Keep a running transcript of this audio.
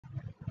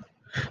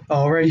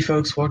Alrighty,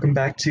 folks, welcome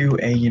back to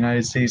a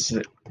United States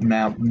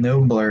map,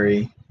 no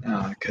blurry,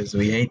 because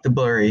we hate the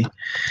blurry.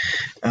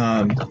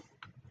 Um,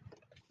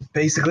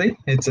 Basically,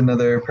 it's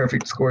another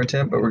perfect score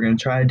attempt, but we're going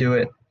to try to do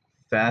it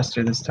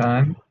faster this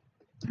time.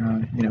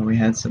 We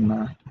had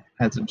some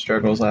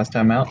struggles last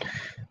time out,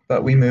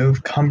 but we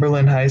moved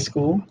Cumberland High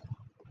School.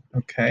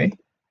 Okay,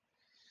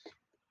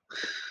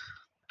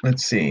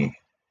 let's see.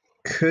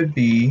 Could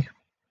be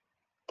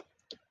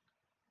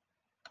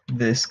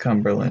this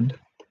Cumberland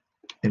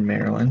in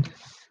Maryland,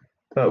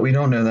 but we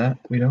don't know that.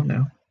 We don't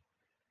know.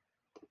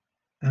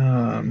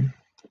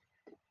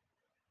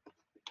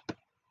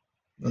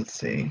 Let's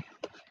see.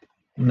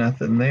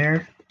 Nothing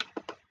there.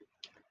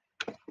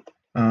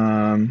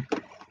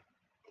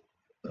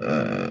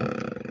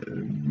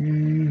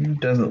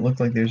 Doesn't look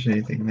like there's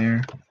anything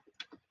there.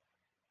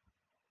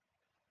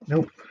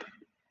 Nope.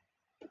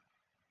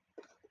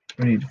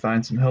 We need to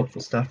find some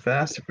helpful stuff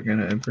fast if we're going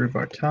to improve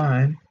our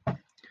time.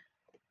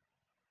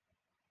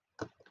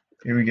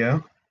 Here we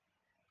go.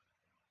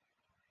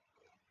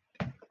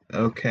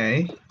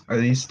 Okay. Are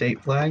these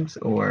state flags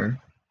or?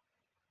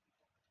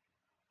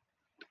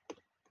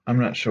 I'm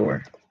not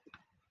sure.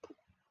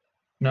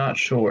 Not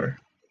sure.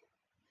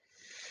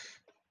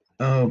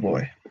 Oh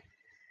boy.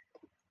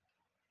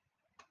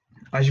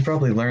 I should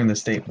probably learn the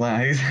state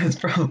flags. That's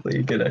probably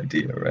a good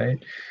idea,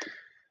 right?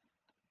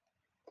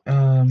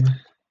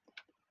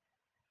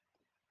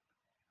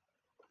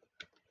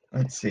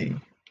 Let's see.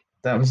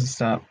 That was a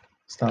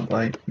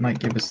stoplight. Might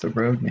give us the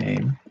road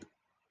name.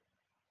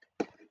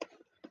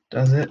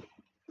 Does it?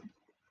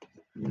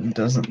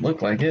 Doesn't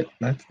look like it.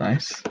 That's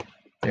nice.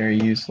 Very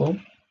useful.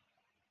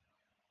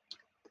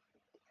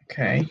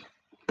 Okay.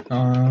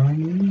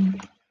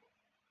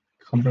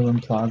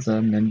 Cumberland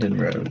Plaza, Minden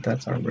Road.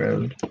 That's our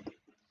road.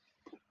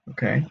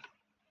 Okay.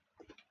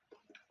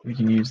 We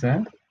can use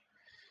that.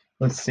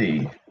 Let's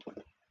see.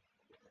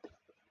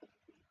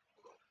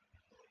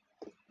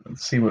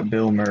 Let's see what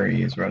Bill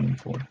Murray is running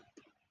for.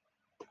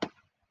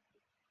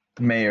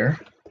 Mayor,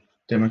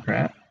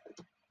 Democrat.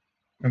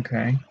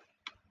 Okay.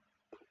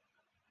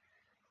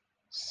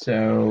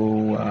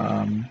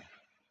 So,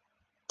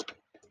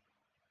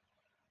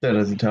 that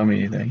doesn't tell me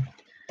anything.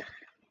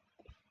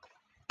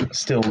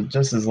 Still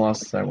just as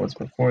lost as I was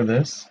before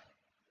this.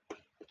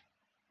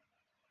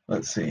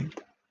 Let's see.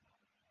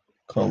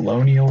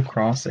 Colonial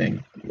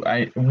Crossing.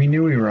 We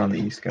knew we were on the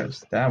East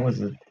Coast. That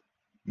was a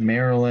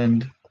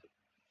Maryland,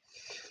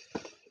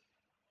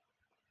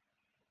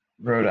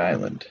 Rhode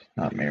Island,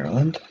 not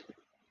Maryland.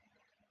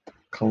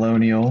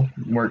 Colonial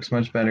works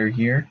much better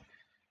here.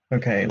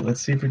 Okay,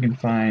 let's see if we can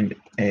find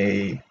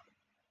a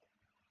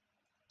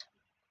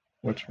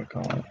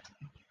whatchamacallit.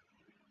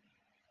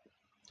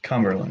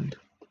 Cumberland.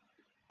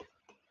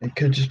 It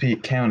could just be a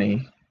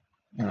county,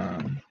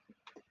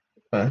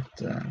 but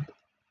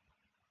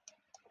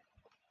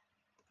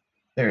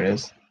there it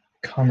is,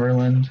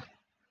 Cumberland,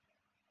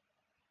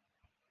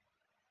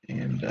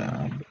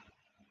 and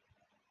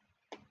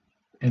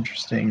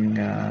interesting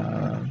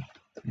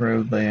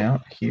road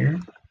layout here.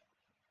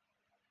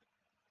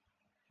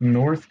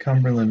 North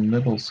Cumberland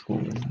Middle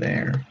School is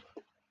there.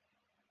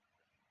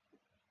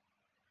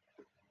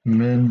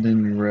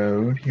 Minden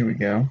Road, here we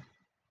go.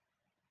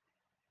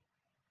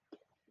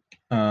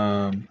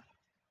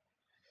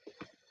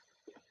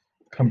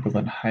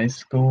 Cumberland High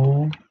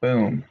School,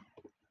 boom.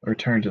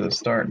 Return to the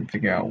start and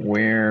figure out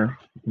where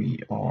we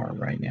are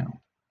right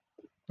now.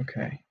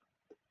 Okay.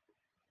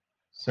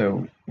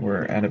 So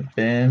we're at a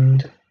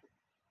bend,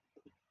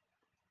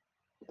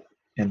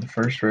 and the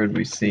first road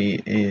we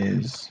see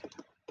is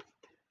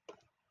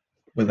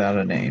without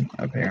a name,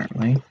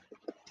 apparently.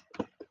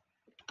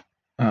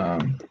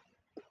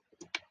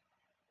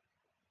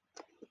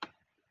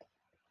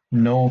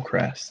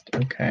 Knollcrest,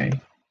 okay.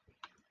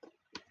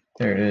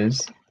 There it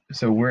is.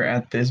 So we're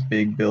at this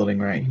big building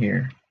right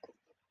here.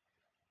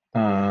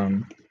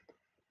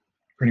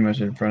 Pretty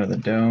much in front of the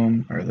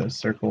dome or the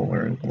circle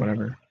or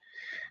whatever.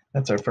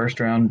 That's our first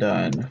round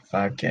done,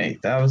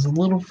 5K. That was a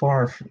little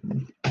far for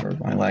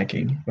my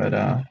liking,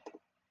 but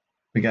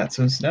we got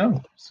some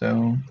snow.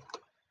 So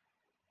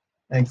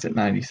exit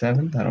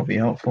 97, that'll be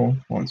helpful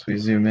once we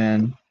zoom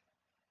in.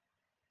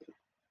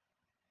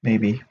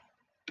 Maybe.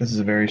 This is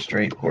a very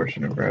straight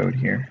portion of road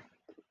here.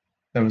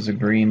 That was a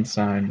green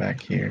sign back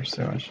here,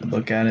 so I should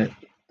look at it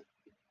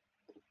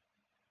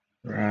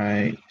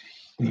right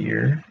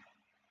here.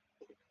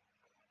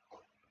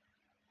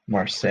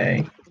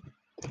 Marseille.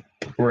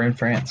 We're in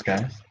France,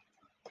 guys.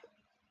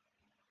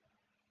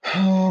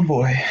 Oh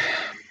boy.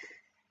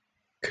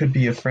 Could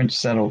be a French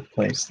settled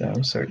place,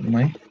 though,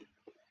 certainly.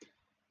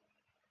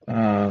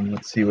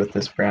 Let's see what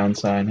this brown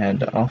sign had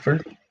to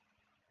offer.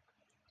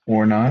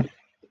 Or not.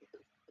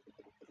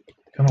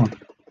 Come on.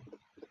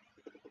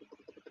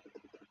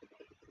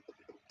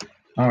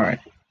 Alright,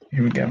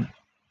 here we go.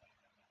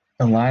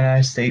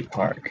 Illini State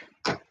Park.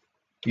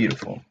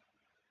 Beautiful.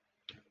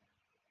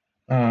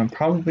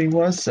 Probably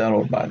was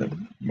settled by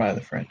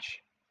the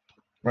French.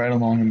 Right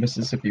along the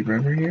Mississippi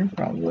River here,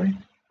 probably.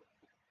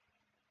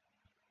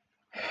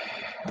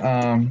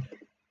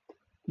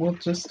 we'll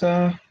just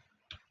we'll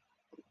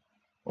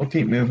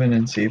keep moving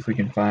and see if we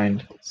can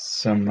find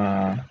some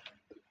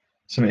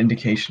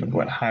indication of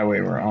what highway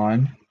we're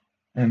on,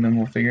 and then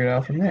we'll figure it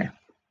out from there.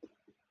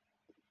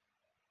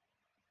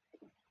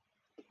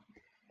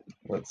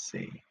 Let's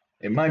see.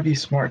 It might be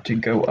smart to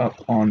go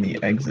up on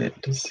the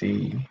exit to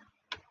see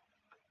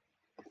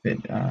if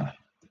it oh,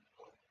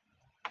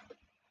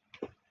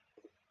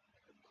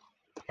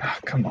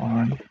 come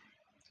on.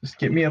 Just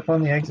get me up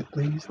on the exit,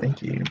 please.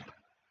 Thank you.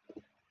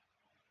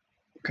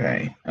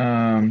 Okay.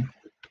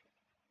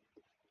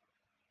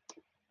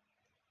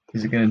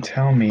 Is it going to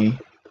tell me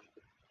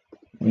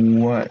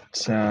what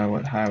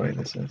highway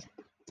this is?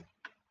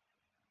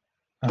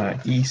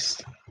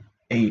 East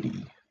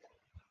 80.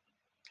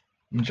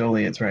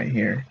 Joliet's right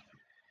here.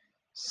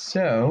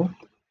 So,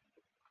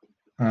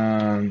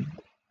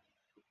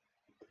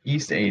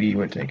 East 80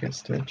 would take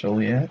us to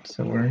Joliet,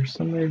 so we're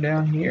somewhere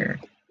down here.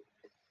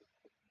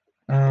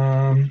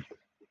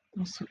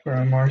 Let's look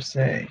for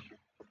Marseille.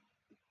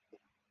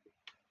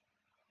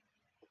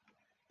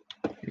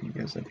 He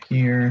goes up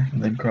here,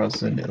 and then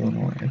crosses into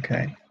Illinois.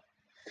 Okay.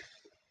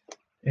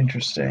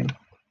 Interesting.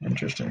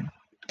 Interesting.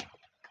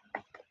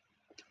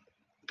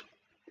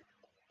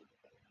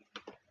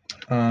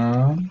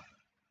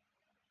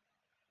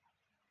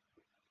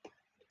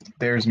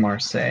 There's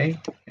Marseille,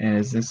 and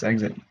is this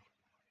exit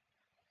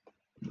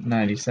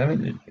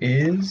 97? It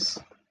is.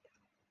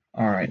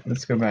 All right,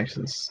 let's go back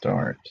to the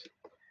start.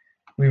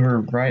 We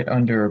were right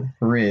under a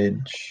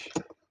bridge,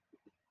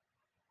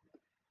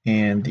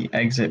 and the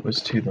exit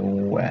was to the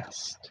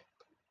west.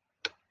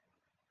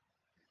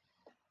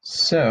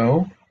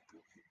 So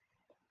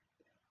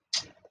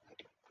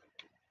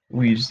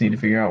we just need to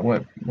figure out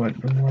what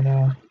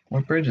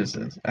bridge this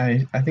is.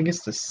 I think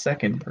it's the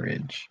second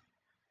bridge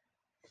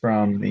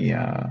from the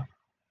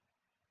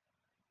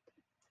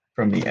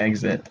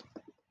exit,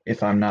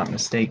 if I'm not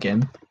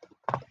mistaken.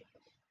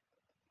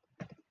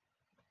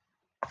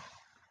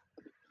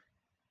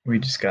 We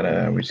just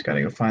gotta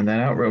go find that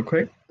out real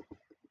quick.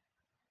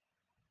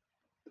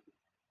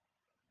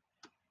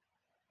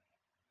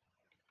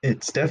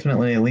 It's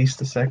definitely at least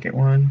the second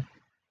one.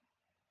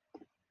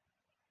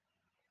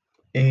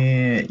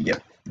 And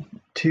yep,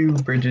 2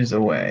 bridges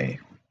away.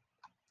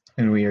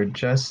 And we are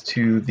just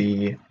to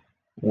the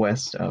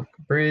west of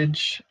the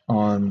bridge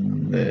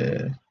on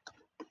the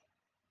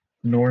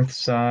north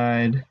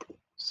side,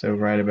 so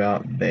right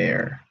about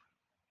there.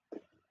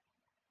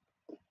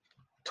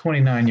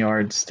 29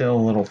 yards, still a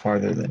little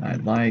farther than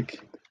I'd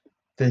like.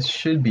 This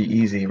should be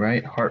easy,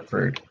 right?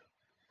 Hartford,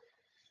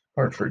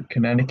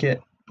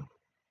 Connecticut.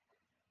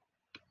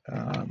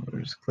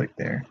 We'll just click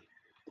there.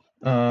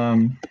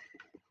 And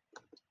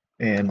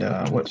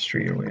what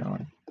street are we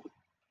on?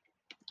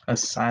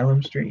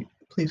 Asylum Street?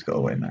 Please go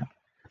away, map.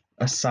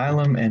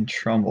 Asylum and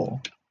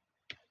Trumbull.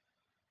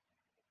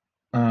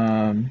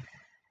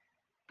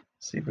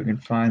 See if we can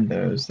find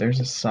those. There's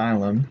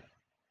Asylum.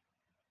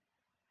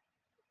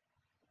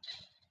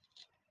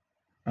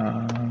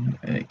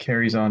 And it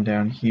carries on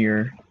down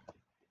here.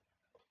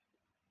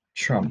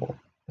 Trumbull.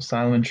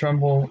 Asylum and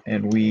Trumbull,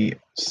 and we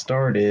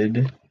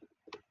started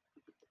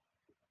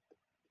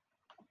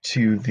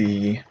to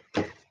the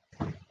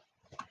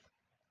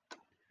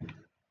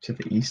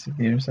east of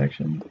the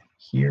intersection,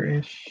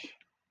 here-ish.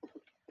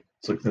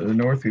 Let's look to the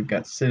north. We've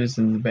got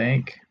Citizens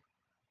Bank.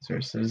 Is there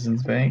a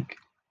Citizens Bank?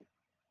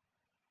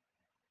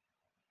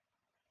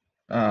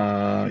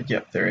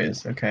 Yep, there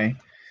is. Okay.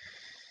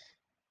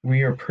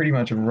 We are pretty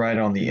much right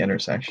on the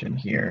intersection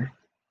here,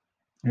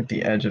 at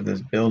the edge of this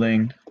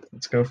building.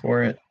 Let's go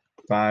for it.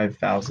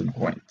 5,000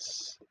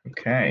 points.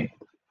 Okay.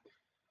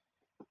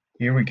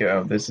 Here we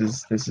go. This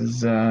is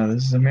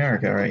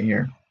America right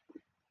here.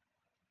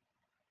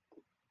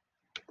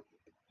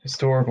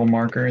 Historical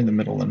marker in the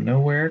middle of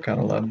nowhere.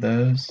 Gotta love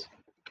those.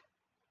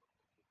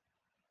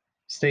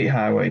 State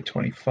Highway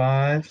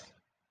 25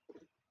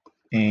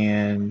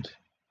 and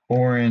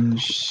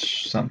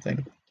orange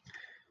something.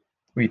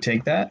 We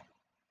take that.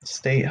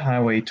 State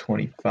Highway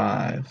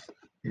 25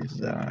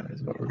 is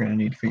what we're gonna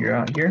need to figure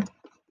out here.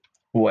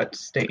 What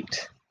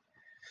state?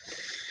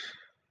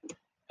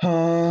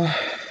 That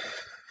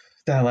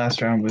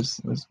last round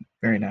was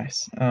very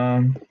nice.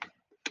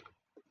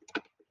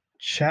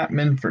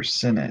 Chapman for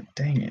Senate.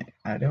 Dang it.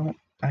 I don't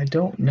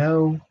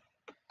know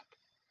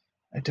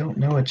a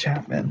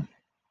Chapman.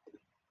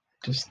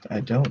 I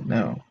don't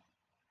know.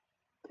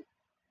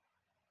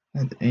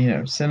 You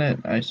know, Senate,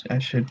 I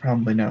should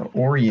probably know.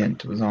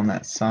 Orient was on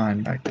that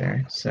sign back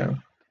there, so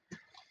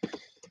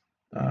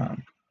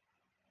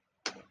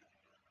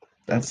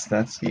that's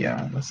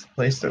the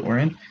place that we're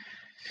in.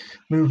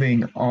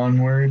 Moving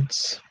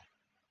onwards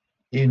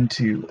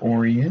into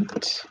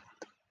Orient.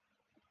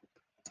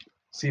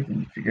 See if we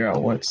can figure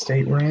out what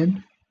state we're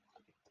in.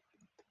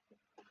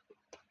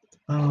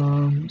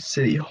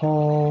 City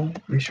Hall.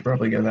 We should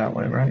probably go that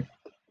way, right?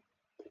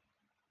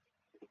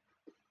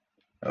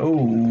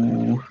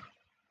 Oh,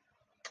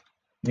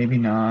 maybe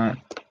not.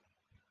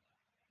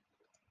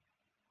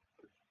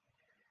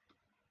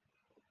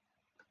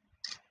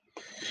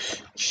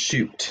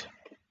 Shoot.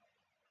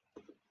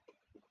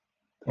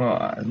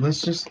 Well,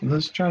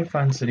 let's try to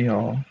find City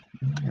Hall.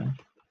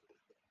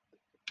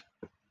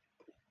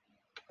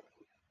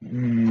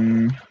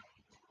 Yeah.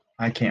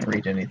 I can't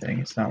read anything.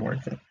 It's not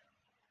worth it.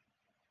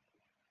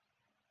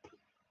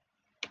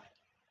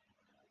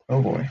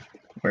 Oh boy,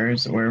 where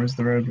was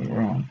the road we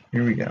were on?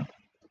 Here we go.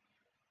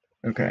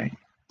 Okay.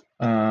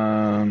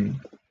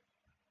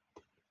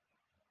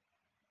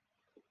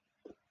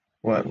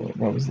 What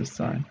was this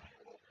sign?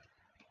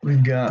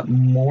 We've got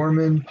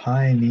Mormon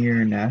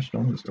Pioneer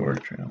National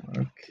Historic Trail.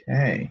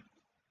 Okay.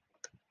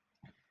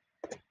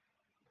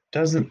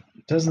 Doesn't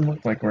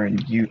look like we're in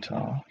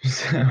Utah.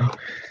 So,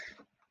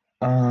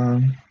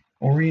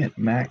 Orient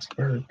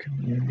Maxburg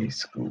Community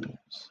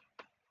Schools.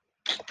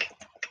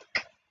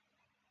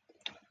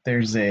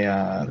 There's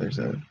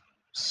a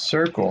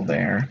circle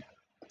there,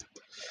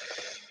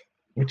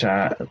 which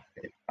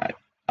Iowa,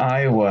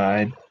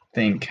 I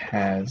think,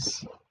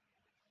 has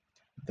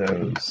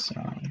those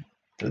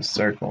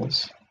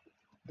circles.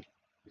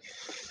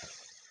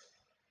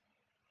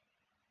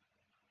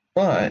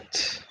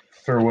 But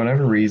for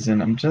whatever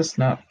reason, I'm just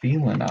not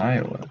feeling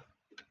Iowa.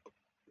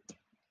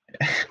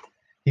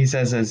 He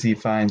says as he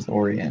finds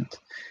Orient.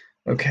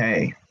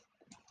 Okay.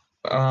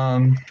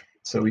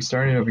 So we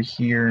started over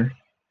here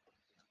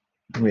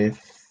with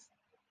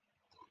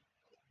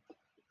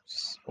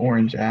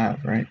Orange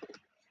Ave, right?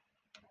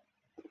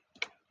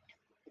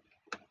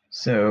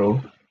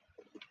 So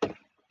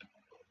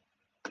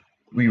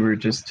we were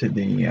just to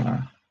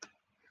the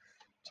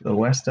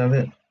west of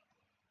it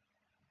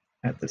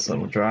at this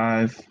little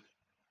drive.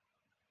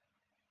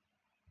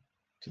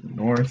 To the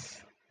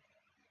north.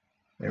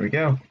 There we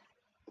go.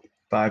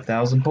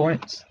 5,000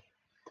 points.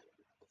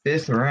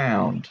 5th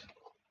round.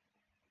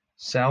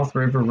 South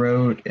River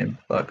Road and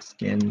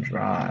Buckskin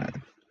Drive.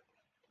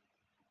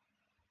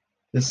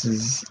 This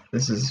is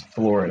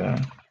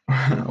Florida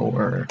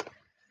or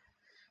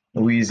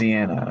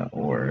Louisiana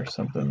or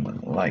something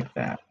like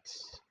that.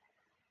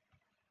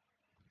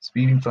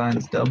 Speeding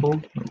fines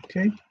doubled.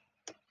 Okay.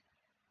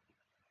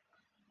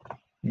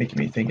 Making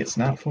me think it's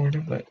not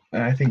Florida, but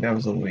I think that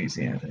was a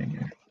Louisiana thing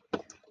here.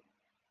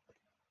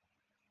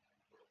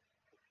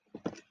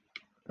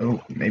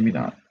 Oh, maybe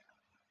not.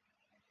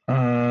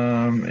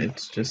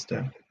 It's just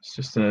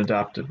an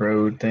adopted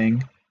road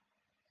thing.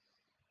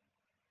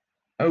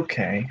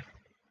 Okay.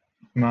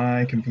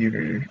 My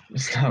computer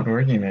stopped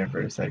working there for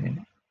a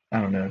second.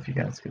 I don't know if you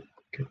guys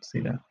could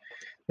see that.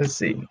 Let's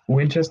see.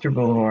 Winchester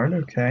Boulevard,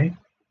 okay.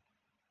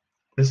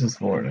 This is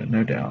Florida,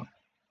 no doubt.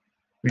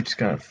 We just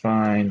gotta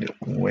find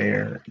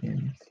where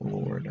in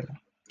Florida.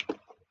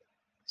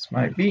 This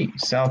might be.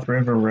 South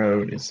River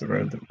Road is the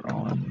road that we're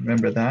on.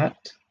 Remember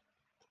that?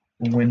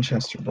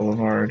 Winchester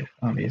Boulevard,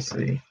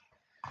 obviously,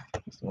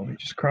 is the one we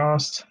just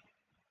crossed.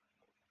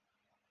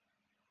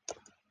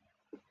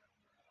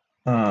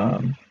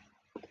 Let's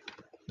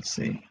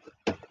see.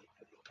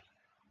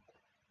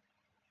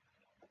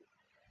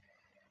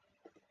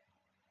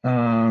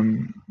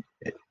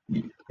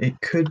 It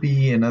could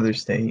be another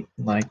state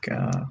like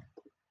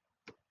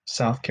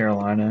South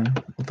Carolina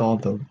with all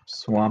the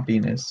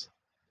swampiness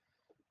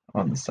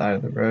on the side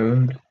of the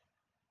road,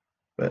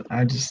 but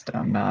I'm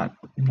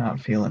not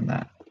feeling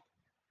that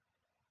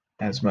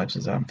as much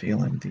as I'm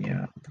feeling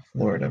the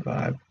Florida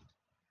vibe.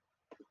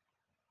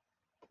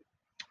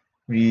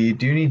 We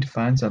do need to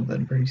find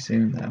something pretty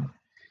soon though.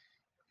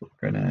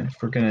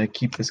 If we're gonna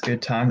keep this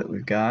good time that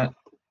we've got.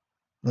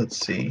 Let's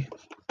see.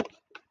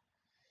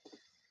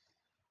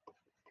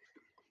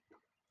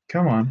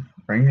 Come on,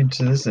 bring me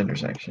to this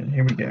intersection.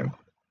 Here we go.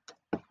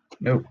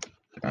 Nope.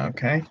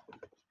 Okay.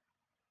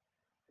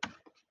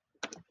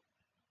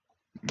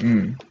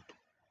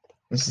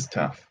 This is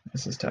tough.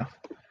 This is tough.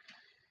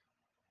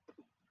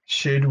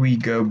 Should we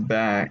go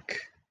back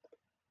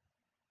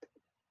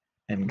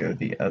and go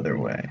the other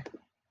way?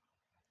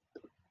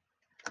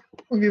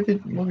 We'll give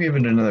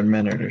it another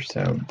minute or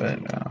so, but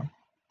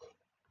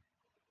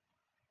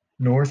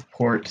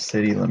Northport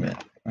city limit.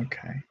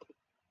 Okay.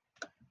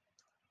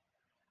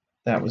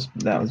 That was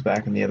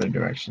back in the other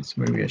direction,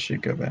 so maybe I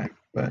should go back,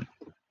 but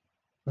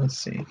let's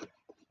see.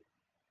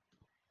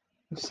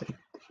 Let's see.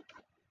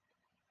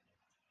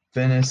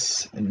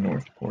 Venice and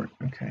Northport.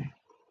 Okay.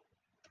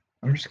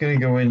 I'm just gonna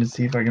go in and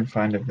see if I can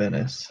find a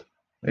Venice.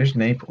 There's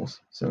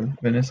Naples, so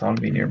Venice ought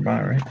to be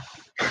nearby, right?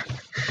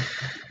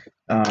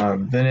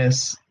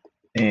 Venice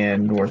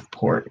and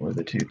Northport were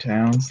the two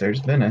towns.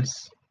 There's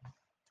Venice,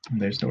 and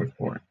there's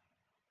Northport.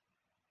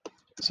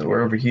 So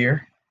we're over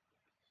here,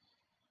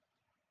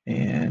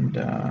 and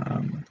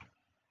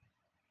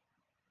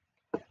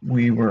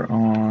we were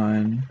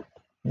on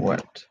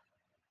what?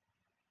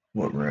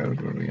 What road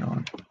were we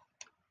on?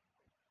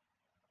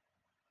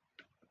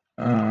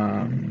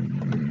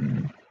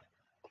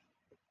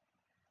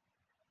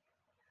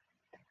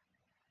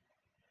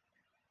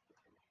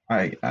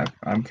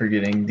 I'm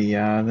forgetting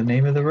the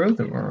name of the road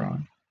that we're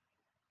on,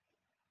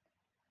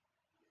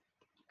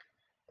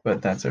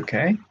 but that's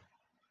okay.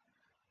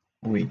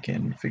 We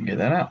can figure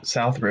that out.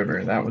 South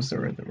River, that was the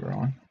road that we're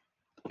on,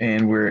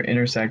 and we're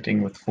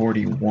intersecting with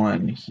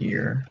 41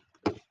 here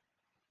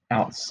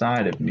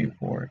outside of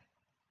Newport.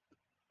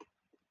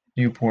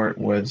 Newport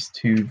was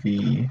to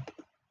the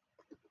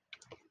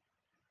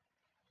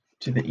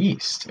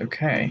east.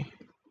 Okay.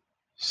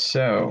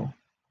 So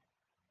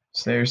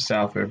there's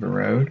South River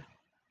Road.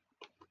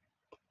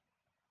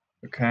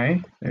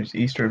 Okay, there's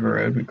East River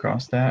Road. We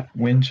crossed that.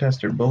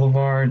 Winchester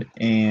Boulevard,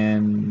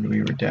 and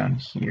we were down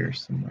here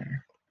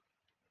somewhere.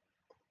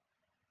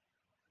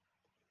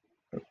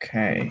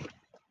 Okay.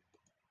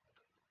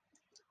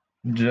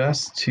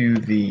 Just to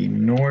the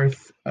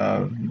north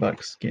of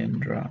Buckskin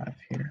Drive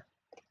here.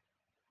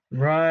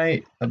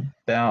 Right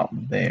about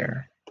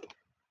there.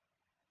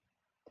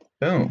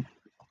 Boom.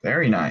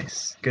 Very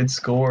nice. Good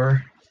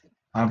score,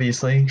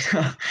 obviously.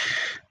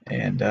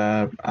 And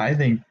I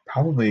think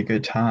probably a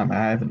good time.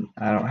 I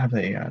don't have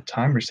a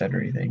timer set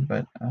or anything,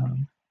 but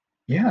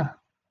yeah.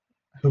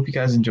 I hope you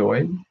guys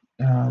enjoyed.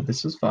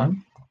 This was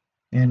fun,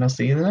 and I'll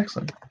see you in the next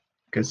one.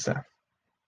 Good stuff.